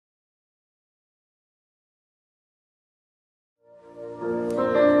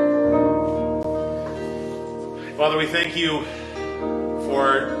Father, we thank you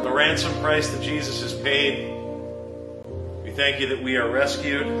for the ransom price that Jesus has paid. We thank you that we are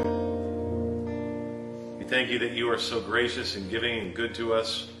rescued. We thank you that you are so gracious and giving and good to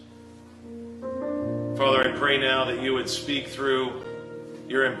us. Father, I pray now that you would speak through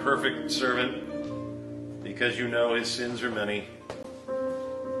your imperfect servant, because you know his sins are many,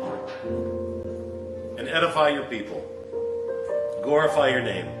 and edify your people. Glorify your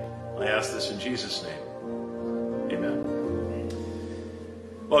name. I ask this in Jesus' name. Amen.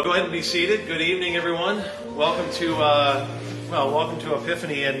 Well, go ahead and be seated. Good evening, everyone. Welcome to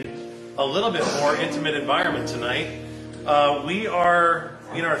Epiphany in a little bit more intimate environment tonight. We are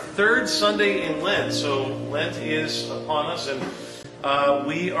in our third Sunday in Lent, so Lent is upon us, and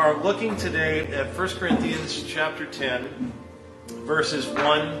we are looking today at 1 Corinthians chapter 10, verses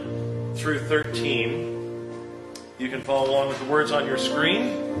 1 through 13. You can follow along with the words on your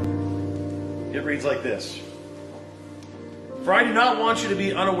screen. It reads like this. For I do not want you to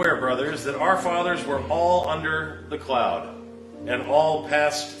be unaware, brothers, that our fathers were all under the cloud, and all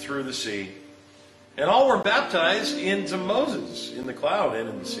passed through the sea, and all were baptized into Moses in the cloud and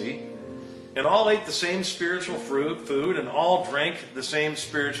in the sea, and all ate the same spiritual food, and all drank the same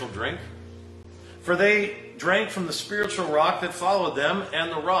spiritual drink. For they drank from the spiritual rock that followed them,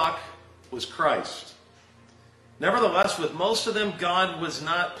 and the rock was Christ. Nevertheless, with most of them God was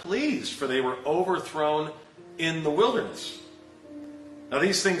not pleased, for they were overthrown in the wilderness. Now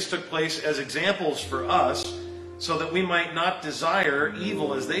these things took place as examples for us, so that we might not desire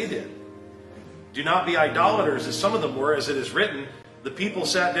evil as they did. Do not be idolaters, as some of them were, as it is written, the people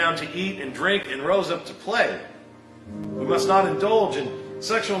sat down to eat and drink and rose up to play. We must not indulge in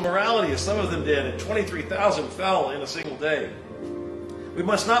sexual immorality, as some of them did, and 23,000 fell in a single day. We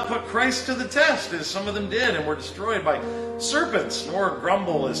must not put Christ to the test, as some of them did, and were destroyed by serpents, nor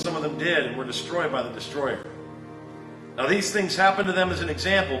grumble, as some of them did, and were destroyed by the destroyer. Now these things happened to them as an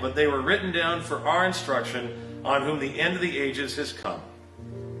example, but they were written down for our instruction, on whom the end of the ages has come.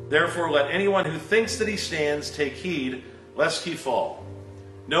 Therefore let anyone who thinks that he stands take heed, lest he fall.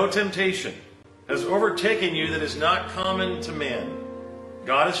 No temptation has overtaken you that is not common to man.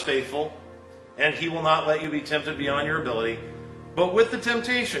 God is faithful, and he will not let you be tempted beyond your ability. But with the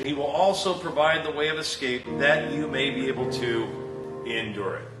temptation, he will also provide the way of escape, that you may be able to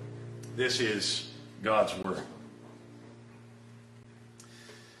endure it. This is God's word.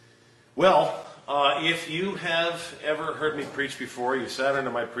 Well, if you have ever heard me preach before, you sat into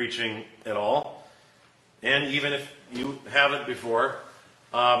my preaching at all, and even if you haven't before,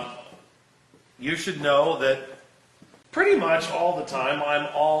 you should know that pretty much all the time I'm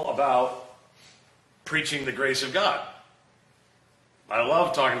all about preaching the grace of God. I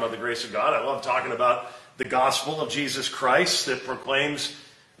love talking about the grace of God. I love talking about the gospel of Jesus Christ that proclaims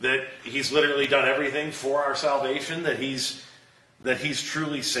that he's literally done everything for our salvation, that he's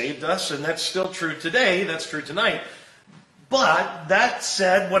truly saved us, and that's still true today, that's true tonight. But that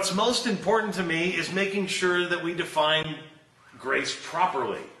said, what's most important to me is making sure that we define grace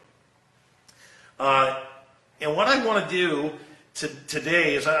properly. And what I want to do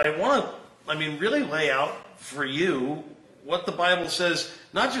today is I want to, really lay out for you what the Bible says,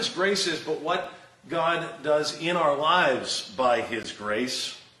 not just grace is, but what God does in our lives by his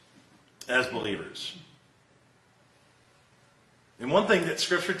grace as believers. And one thing that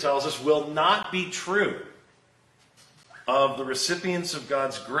Scripture tells us will not be true of the recipients of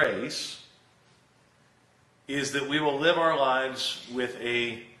God's grace is that we will live our lives with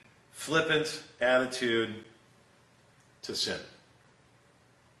a flippant attitude to sin.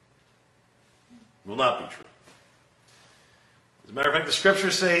 It will not be true. As a matter of fact, the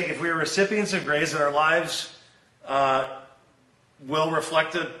Scriptures say if we are recipients of grace, that our lives will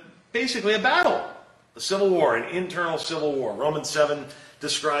reflect basically a battle. A civil war, an internal civil war. Romans 7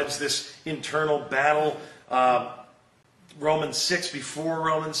 describes this internal battle. Romans 6 before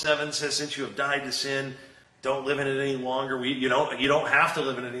Romans 7 says, since you have died to sin, don't live in it any longer. You don't have to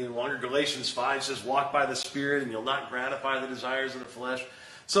live in it any longer. Galatians 5 says, walk by the Spirit and you'll not gratify the desires of the flesh.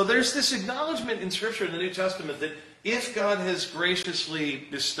 So there's this acknowledgement in Scripture in the New Testament that if God has graciously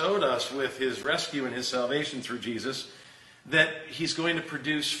bestowed us with his rescue and his salvation through Jesus, that he's going to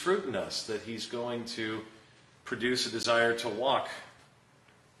produce fruit in us, that he's going to produce a desire to walk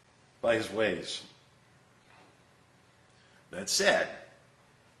by his ways. That said,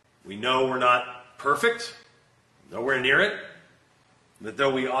 we know we're not perfect, nowhere near it, that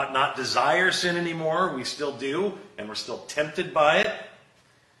though we ought not desire sin anymore, we still do, and we're still tempted by it.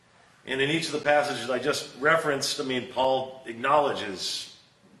 And in each of the passages I just referenced, Paul acknowledges,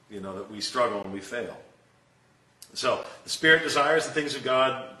 that we struggle and we fail. So, the Spirit desires the things of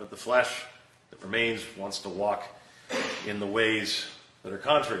God, but the flesh that remains wants to walk in the ways that are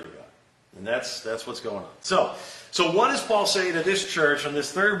contrary to God. And that's what's going on. So what does Paul say to this church on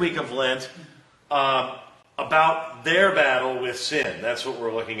this third week of Lent about their battle with sin? That's what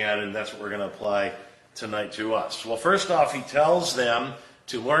we're looking at, and that's what we're going to apply tonight to us. Well, first off, he tells them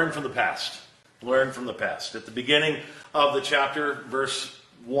to learn from the past. Learn from the past. At the beginning of the chapter, verse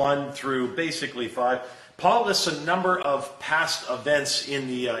 1 through basically 5, Paul lists a number of past events in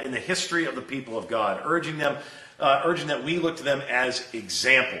the history of the people of God, urging that we look to them as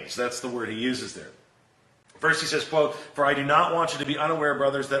examples. That's the word he uses there. First he says, quote, "For I do not want you to be unaware,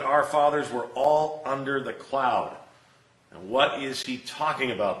 brothers, that our fathers were all under the cloud." And what is he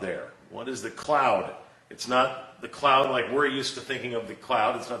talking about there? What is the cloud? It's not the cloud like we're used to thinking of the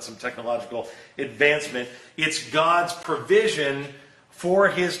cloud. It's not some technological advancement. It's God's provision for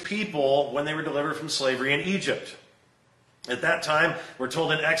his people when they were delivered from slavery in Egypt. At that time, we're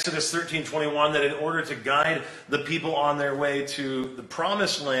told in Exodus 13:21 that in order to guide the people on their way to the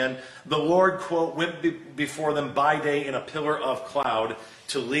promised land, the Lord, quote, "went before them by day in a pillar of cloud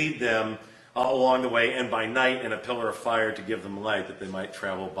to lead them along the way, and by night in a pillar of fire to give them light, that they might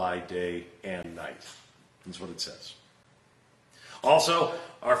travel by day and night." That's what it says. Also,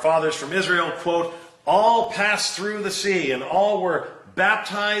 our fathers from Israel, quote, "all passed through the sea, and all were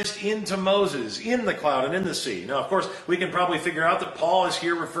baptized into Moses in the cloud and in the sea." Now, of course, we can probably figure out that Paul is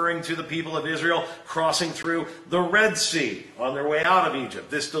here referring to the people of Israel crossing through the Red Sea on their way out of Egypt.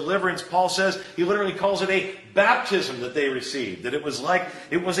 This deliverance, Paul says, he literally calls it a baptism that they received, that it was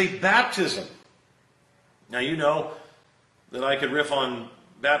a baptism. Now, you know that I could riff on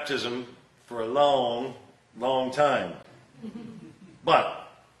baptism for a long, long time. But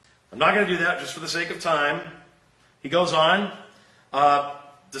I'm not going to do that just for the sake of time. He goes on,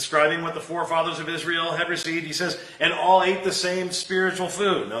 describing what the forefathers of Israel had received. He says, "and all ate the same spiritual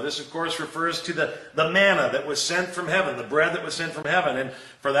food." Now this, of course, refers to the manna that was sent from heaven, the bread that was sent from heaven. And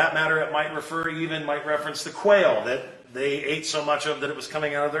for that matter, it might reference the quail that they ate so much of that it was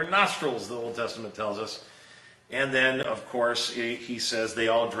coming out of their nostrils, the Old Testament tells us. And then, of course, he says they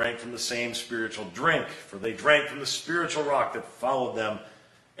all drank from the same spiritual drink, for they drank from the spiritual rock that followed them,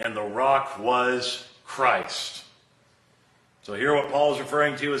 and the rock was Christ. So here what Paul is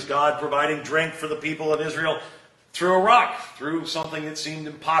referring to is God providing drink for the people of Israel through a rock, through something that seemed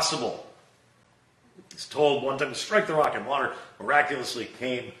impossible. He's told one time to strike the rock, and water miraculously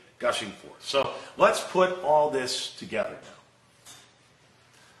came gushing forth. So let's put all this together now.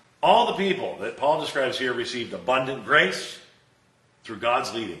 All the people that Paul describes here received abundant grace through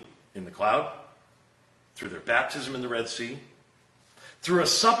God's leading in the cloud, through their baptism in the Red Sea, through a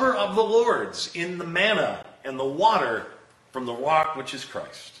supper of the Lord's in the manna and the water from the rock which is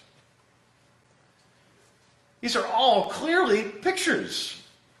Christ. These are all clearly pictures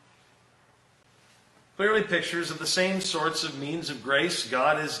of the same sorts of means of grace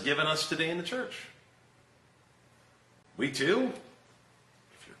God has given us today in the church. We too,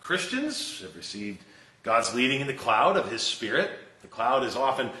 if you're Christians, have received God's leading in the cloud of his Spirit. The cloud is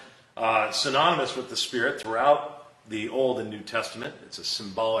often synonymous with the Spirit throughout the Old and New Testament. It's a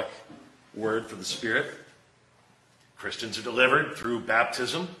symbolic word for the Spirit. Christians are delivered through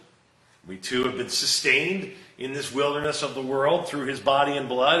baptism. We too have been sustained in this wilderness of the world through his body and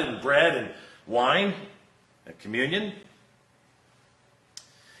blood and bread and wine at communion.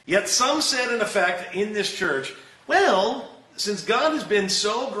 Yet some said, in effect, in this church, well, since God has been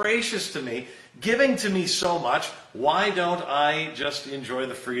so gracious to me, giving to me so much, why don't I just enjoy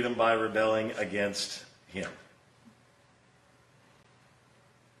the freedom by rebelling against him?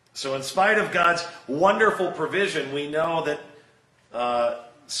 So in spite of God's wonderful provision, we know that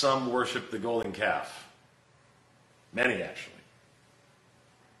some worship the golden calf. Many, actually.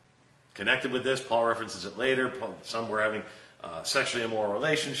 Connected with this, Paul references it later. Some were having sexually immoral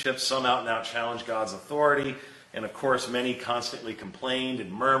relationships. Some out and out challenged God's authority. And of course, many constantly complained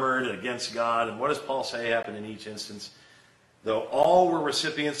and murmured against God. And what does Paul say happened in each instance? Though all were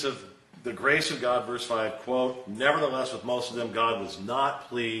recipients of the grace of God, verse 5, quote, "nevertheless, with most of them, God was not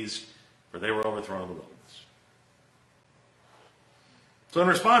pleased, for they were overthrown in the wilderness." So in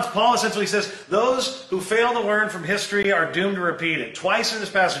response, Paul essentially says, those who fail to learn from history are doomed to repeat it. Twice in this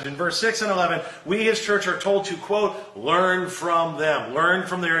passage, in verse 6 and 11, we, his church, are told to, quote, learn from them. Learn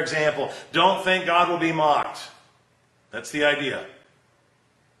from their example. Don't think God will be mocked. That's the idea.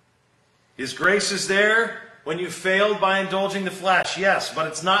 His grace is there when you failed by indulging the flesh, yes, but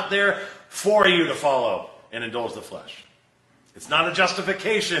it's not there for you to follow and indulge the flesh. It's not a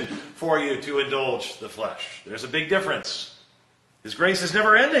justification for you to indulge the flesh. There's a big difference. His grace is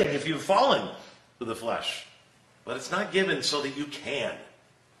never ending if you've fallen to the flesh. But it's not given so that you can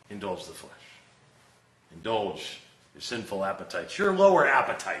indulge the flesh. Indulge your sinful appetites, your lower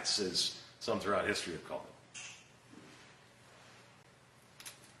appetites, as some throughout history have called it.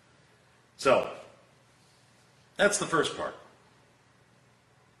 So, that's the first part.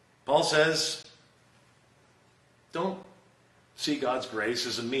 Paul says, don't see God's grace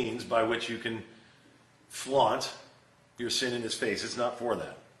as a means by which you can flaunt your sin in his face. It's not for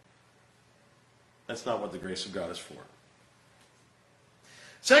that. That's not what the grace of God is for.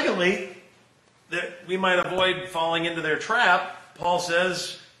 Secondly, that we might avoid falling into their trap, Paul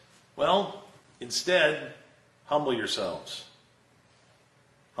says, well, instead, humble yourselves.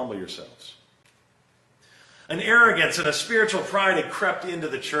 Humble yourselves. An arrogance and a spiritual pride had crept into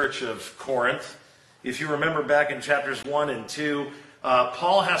the church of Corinth. If you remember back in chapters 1 and 2,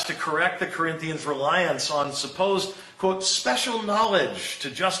 Paul has to correct the Corinthians' reliance on supposed, quote, special knowledge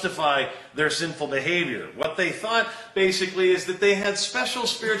to justify their sinful behavior. What they thought, basically, is that they had special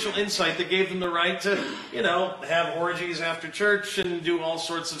spiritual insight that gave them the right to, have orgies after church and do all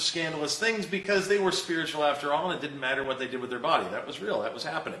sorts of scandalous things because they were spiritual after all, and it didn't matter what they did with their body. That was real. That was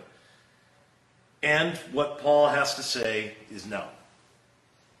happening. And what Paul has to say is no.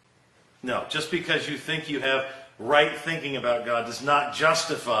 No, just because you think you have right thinking about God does not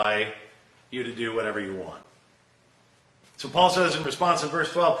justify you to do whatever you want. So Paul says in response in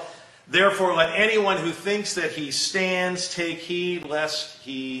verse 12, therefore let anyone who thinks that he stands take heed lest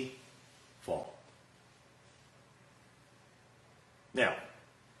he fall. Now,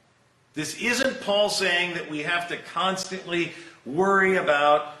 this isn't Paul saying that we have to constantly worry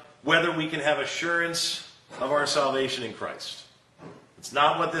about whether we can have assurance of our salvation in Christ. It's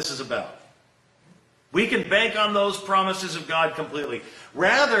not what this is about. We can bank on those promises of God completely.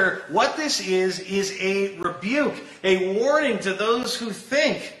 Rather, what this is a rebuke, a warning to those who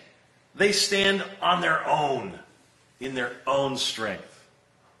think they stand on their own, in their own strength.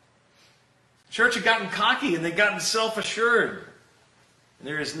 The church had gotten cocky and they'd gotten self-assured. And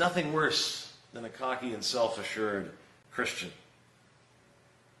there is nothing worse than a cocky and self-assured Christian.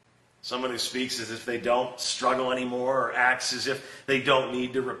 Someone who speaks as if they don't struggle anymore or acts as if they don't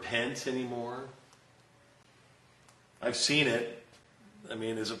need to repent anymore. I've seen it. I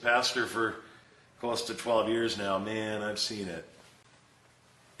mean, as a pastor for close to 12 years now, man, I've seen it.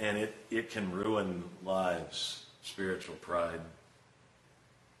 And it can ruin lives, spiritual pride.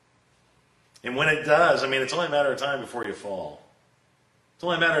 And when it does, I mean, it's only a matter of time before you fall. It's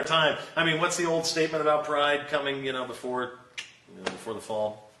only a matter of time. I mean, what's the old statement about pride coming, before the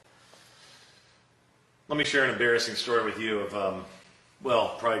fall? Let me share an embarrassing story with you of,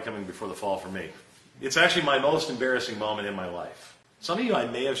 pride coming before the fall for me. It's actually my most embarrassing moment in my life. Some of you I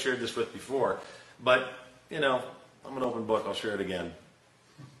may have shared this with before, but, I'm an open book. I'll share it again.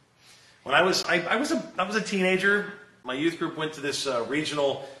 When I was a teenager, my youth group went to this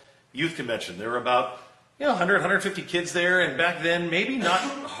regional youth convention. There were about 100, 150 kids there, and back then, maybe not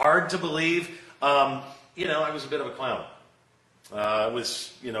hard to believe, I was a bit of a clown. I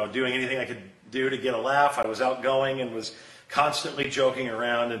was, doing anything I could do to get a laugh. I was outgoing and was constantly joking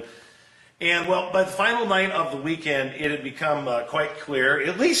around. And by the final night of the weekend, it had become quite clear,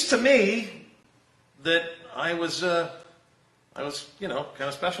 at least to me, that I was kind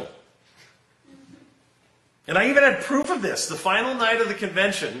of special. And I even had proof of this. The final night of the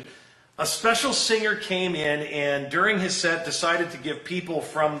convention, a special singer came in and during his set decided to give people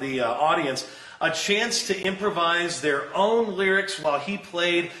from the audience a chance to improvise their own lyrics while he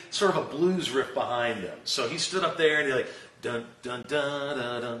played sort of a blues riff behind them. So he stood up there and he dun dun dun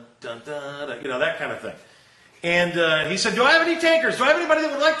dun dun dun dun, that kind of thing. And he said, do I have any takers? Do I have anybody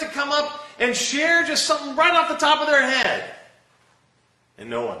that would like to come up and share just something right off the top of their head? And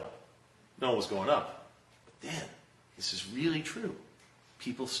no one was going up. But then, this is really true.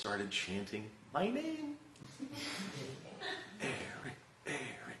 People started chanting my name. Erick, Erick.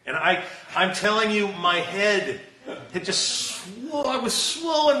 And I'm telling you, my head had I was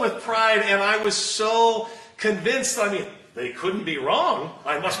swollen with pride, and I was so convinced, they couldn't be wrong.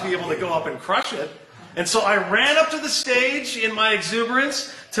 I must be able to go up and crush it. And so I ran up to the stage in my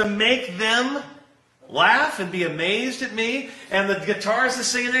exuberance to make them laugh and be amazed at me. And the guitarist is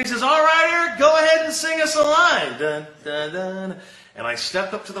singing there. He says, all right, Erick, go ahead and sing us a line. Dun, dun, dun. And I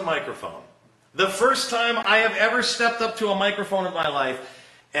stepped up to the microphone. The first time I have ever stepped up to a microphone in my life.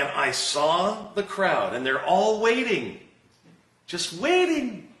 And I saw the crowd. And they're all waiting. Just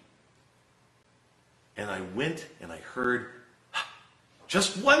waiting. And I went and I heard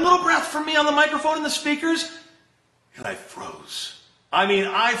just one little breath from me on the microphone and the speakers, and I froze.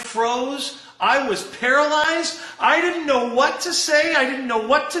 I froze. I was paralyzed. I didn't know what to say. I didn't know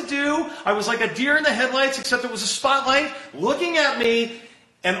what to do. I was like a deer in the headlights, except there was a spotlight looking at me,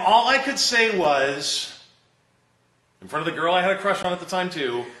 and all I could say was, in front of the girl I had a crush on at the time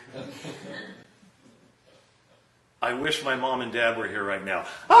too, I wish my mom and dad were here right now.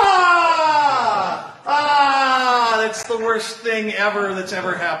 That's the worst thing ever that's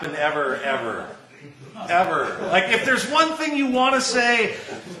ever happened, ever. Like, if there's one thing you want to say,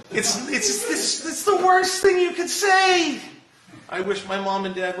 it's the worst thing you could say. I wish my mom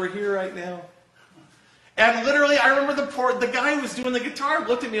and dad were here right now. And literally, I remember the guy who was doing the guitar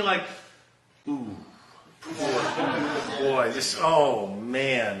looked at me like, ooh, poor boy. Oh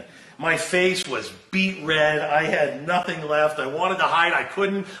man. My face was beet red. I had nothing left. I wanted to hide. I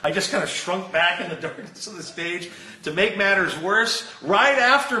couldn't. I just kind of shrunk back in the darkness of the stage. To make matters worse, right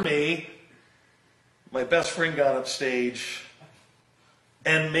after me, my best friend got up stage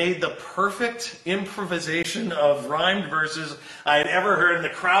and made the perfect improvisation of rhymed verses I had ever heard. And the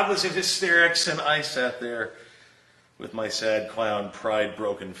crowd was in hysterics, and I sat there with my sad clown,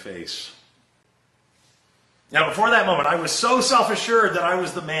 pride-broken face. Now, before that moment, I was so self-assured that I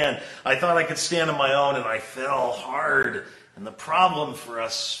was the man. I thought I could stand on my own, and I fell hard. And the problem for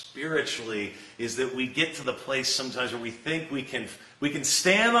us spiritually is that we get to the place sometimes where we think we can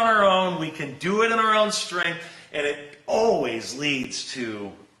stand on our own, we can do it in our own strength, and it always leads to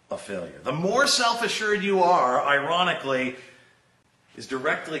a failure. The more self-assured you are, ironically, is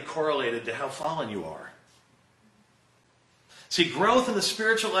directly correlated to how fallen you are. See, growth in the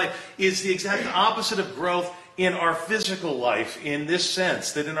spiritual life is the exact opposite of growth in our physical life, in this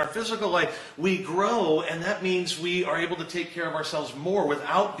sense, that in our physical life we grow, and that means we are able to take care of ourselves more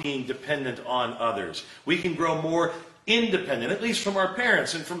without being dependent on others. We can grow more independent, at least from our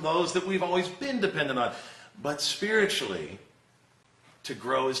parents and from those that we've always been dependent on. But spiritually, to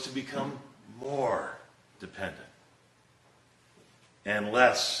grow is to become more dependent and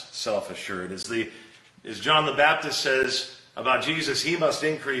less self-assured. As John the Baptist says about Jesus, he must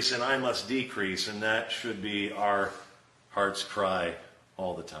increase and I must decrease, and that should be our heart's cry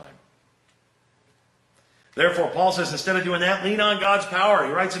all the time. Therefore, Paul says, instead of doing that, lean on God's power.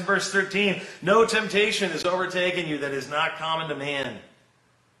 He writes in verse 13, no temptation has overtaken you that is not common to man.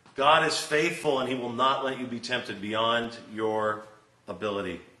 God is faithful, and he will not let you be tempted beyond your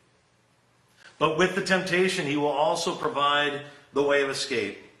ability. But with the temptation, he will also provide the way of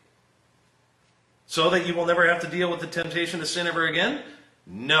escape, so that you will never have to deal with the temptation to sin ever again?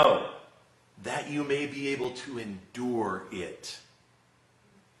 No, that you may be able to endure it.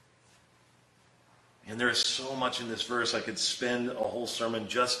 And there is so much in this verse. I could spend a whole sermon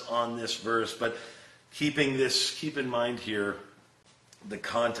just on this verse, but keep in mind here the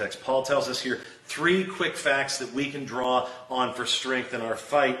context. Paul tells us here 3 quick facts that we can draw on for strength in our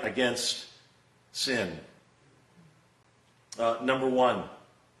fight against sin. Number 1,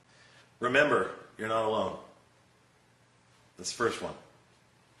 remember, you're not alone. That's the first one.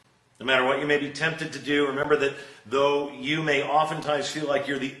 No matter what you may be tempted to do, remember that though you may oftentimes feel like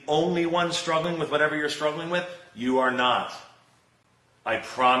you're the only one struggling with whatever you're struggling with, you are not. I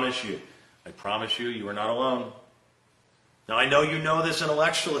promise you, you are not alone. Now, I know you know this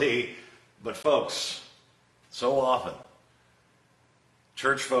intellectually, but folks, so often,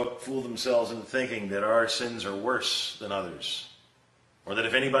 church folk fool themselves into thinking that our sins are worse than others. Or that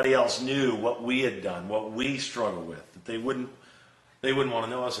if anybody else knew what we had done, what we struggle with, that they wouldn't want to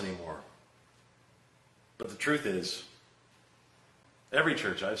know us anymore. But the truth is, every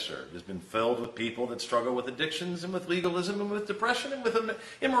church I've served has been filled with people that struggle with addictions and with legalism and with depression and with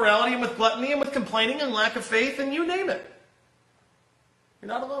immorality and with gluttony and with complaining and lack of faith, and you name it. You're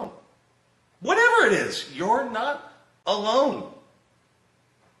not alone. Whatever it is, you're not alone.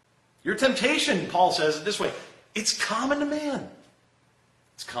 Your temptation, Paul says it this way, it's common to man.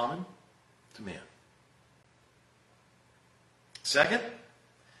 It's common to man. Second,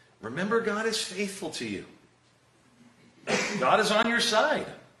 remember God is faithful to you. God is on your side.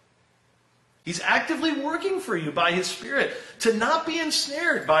 He's actively working for you by his Spirit to not be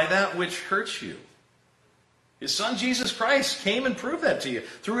ensnared by that which hurts you. His Son, Jesus Christ, came and proved that to you.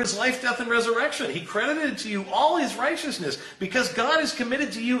 Through his life, death, and resurrection, he credited to you all his righteousness because God is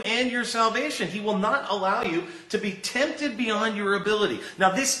committed to you and your salvation. He will not allow you to be tempted beyond your ability.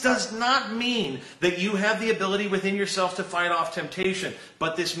 Now, this does not mean that you have the ability within yourself to fight off temptation,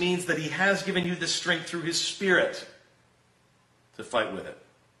 but this means that he has given you the strength through his Spirit to fight with it.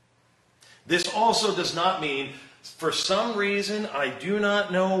 This also does not mean, for some reason, I do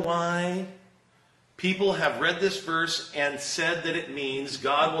not know why, people have read this verse and said that it means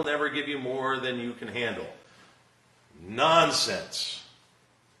God will never give you more than you can handle. Nonsense.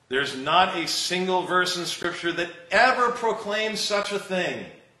 There's not a single verse in Scripture that ever proclaims such a thing.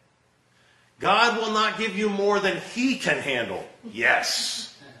 God will not give you more than he can handle.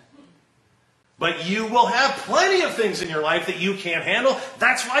 Yes. But you will have plenty of things in your life that you can't handle.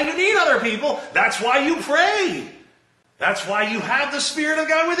 That's why you need other people. That's why you pray. That's why you have the Spirit of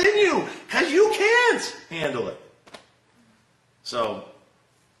God within you, because you can't handle it. So,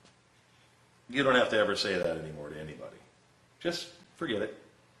 you don't have to ever say that anymore to anybody. Just forget it.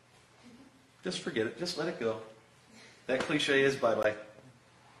 Just forget it. Just let it go. That cliche is bye-bye.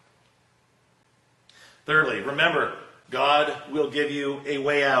 Thirdly, remember, God will give you a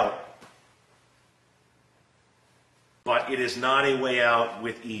way out. But it is not a way out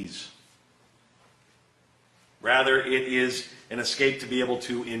with ease. Rather, it is an escape to be able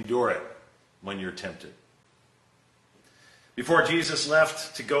to endure it when you're tempted. Before Jesus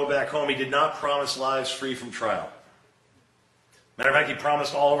left to go back home, he did not promise lives free from trial. Matter of fact, he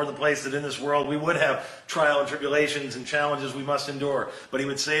promised all over the place that in this world we would have trial and tribulations and challenges we must endure. But he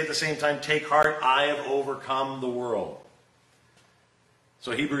would say at the same time, take heart, I have overcome the world.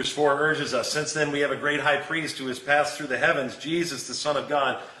 So Hebrews 4 urges us, since then we have a great high priest who has passed through the heavens, Jesus, the Son of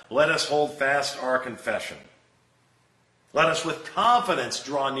God, let us hold fast our confession. Let us with confidence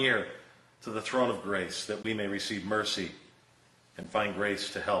draw near to the throne of grace, that we may receive mercy and find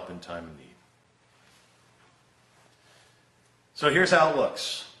grace to help in time of need. So here's how it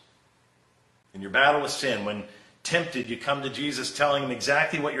looks. In your battle with sin, when tempted, you come to Jesus telling him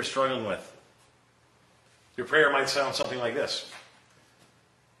exactly what you're struggling with. Your prayer might sound something like this.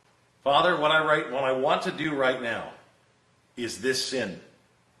 Father, what I want to do right now is this sin.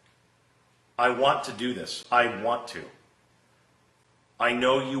 I want to do this. I want to. I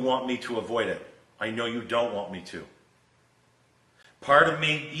know you want me to avoid it. I know you don't want me to. Part of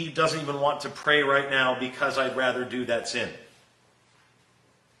me, he doesn't even want to pray right now because I'd rather do that sin.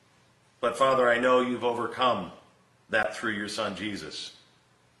 But Father, I know you've overcome that through your Son Jesus.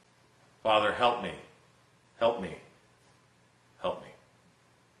 Father, help me. Help me. Help me.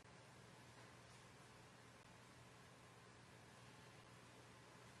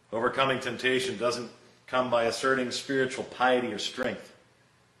 Overcoming temptation doesn't come by asserting spiritual piety or strength.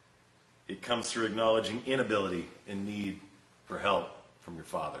 It comes through acknowledging inability and need for help from your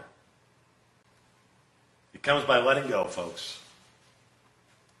Father. It comes by letting go, folks.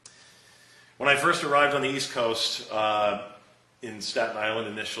 When I first arrived on the East Coast in Staten Island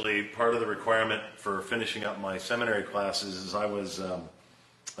initially, part of the requirement for finishing up my seminary classes is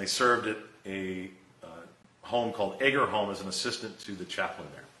I served at a home called Egger Home as an assistant to the chaplain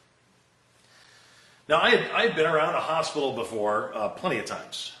there. Now, I had been around a hospital before plenty of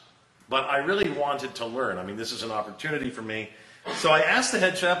times, but I really wanted to learn. I mean, this is an opportunity for me. So I asked the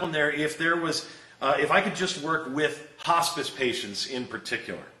head chaplain there if I could just work with hospice patients in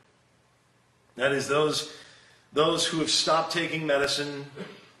particular. That is, those who have stopped taking medicine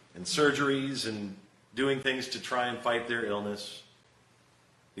and surgeries and doing things to try and fight their illness.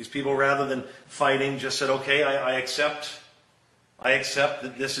 These people, rather than fighting, just said, okay, I accept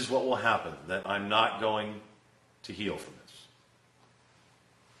that this is what will happen, that I'm not going to heal from this.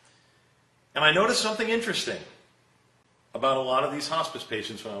 And I noticed something interesting about a lot of these hospice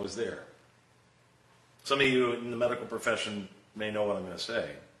patients when I was there. Some of you in the medical profession may know what I'm going to say.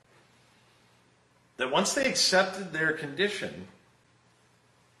 That once they accepted their condition,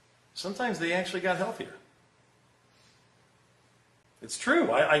 sometimes they actually got healthier. It's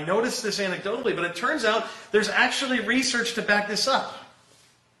true. I noticed this anecdotally, but it turns out there's actually research to back this up.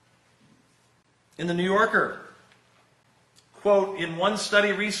 In the New Yorker, quote, in one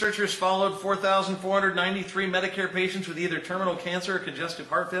study, researchers followed 4,493 Medicare patients with either terminal cancer or congestive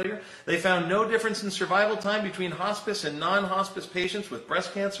heart failure. They found no difference in survival time between hospice and non-hospice patients with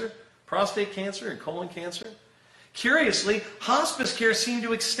breast cancer, prostate cancer, and colon cancer. Curiously, hospice care seemed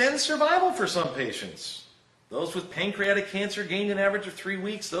to extend survival for some patients. Those with pancreatic cancer gained an average of 3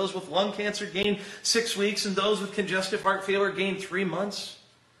 weeks. Those with lung cancer gained 6 weeks. And those with congestive heart failure gained 3 months.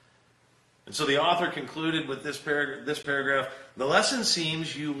 And so the author concluded with this paragraph, the lesson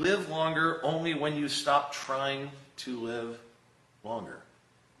seems you live longer only when you stop trying to live longer.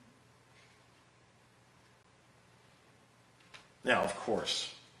 Now, of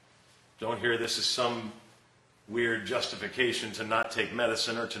course, don't hear this as some weird justification to not take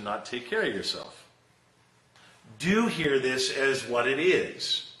medicine or to not take care of yourself. Do hear this as what it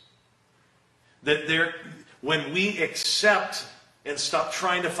is. That when we accept and stop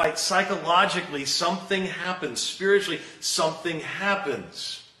trying to fight psychologically, something happens. Spiritually, something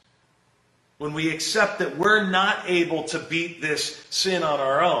happens. When we accept that we're not able to beat this sin on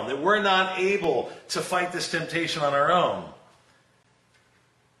our own, that we're not able to fight this temptation on our own,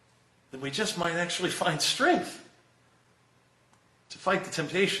 then we just might actually find strength to fight the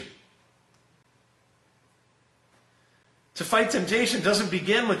temptation. To fight temptation doesn't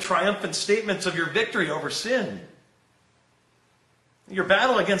begin with triumphant statements of your victory over sin. Your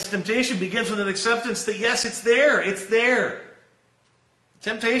battle against temptation begins with an acceptance that, yes, it's there. It's there.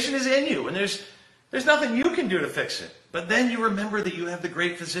 Temptation is in you, and there's nothing you can do to fix it. But then you remember that you have the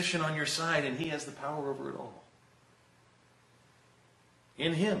great physician on your side, and he has the power over it all.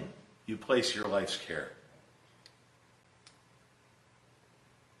 In him, you place your life's care.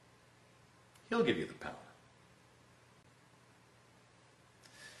 He'll give you the power.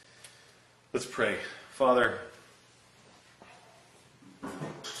 Let's pray. Father,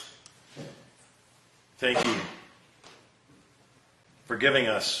 thank you for giving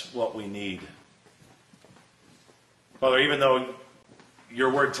us what we need. Father, even though your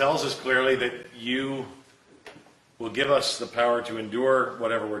word tells us clearly that you will give us the power to endure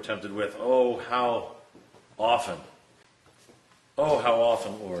whatever we're tempted with, oh, how often,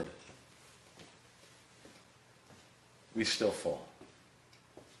 Lord, we still fall.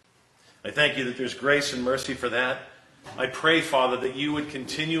 I thank you that there's grace and mercy for that. I pray, Father, that you would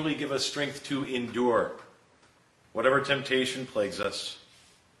continually give us strength to endure whatever temptation plagues us,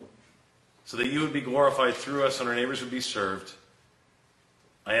 so that you would be glorified through us and our neighbors would be served.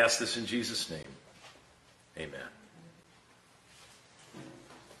 I ask this in Jesus' name. Amen.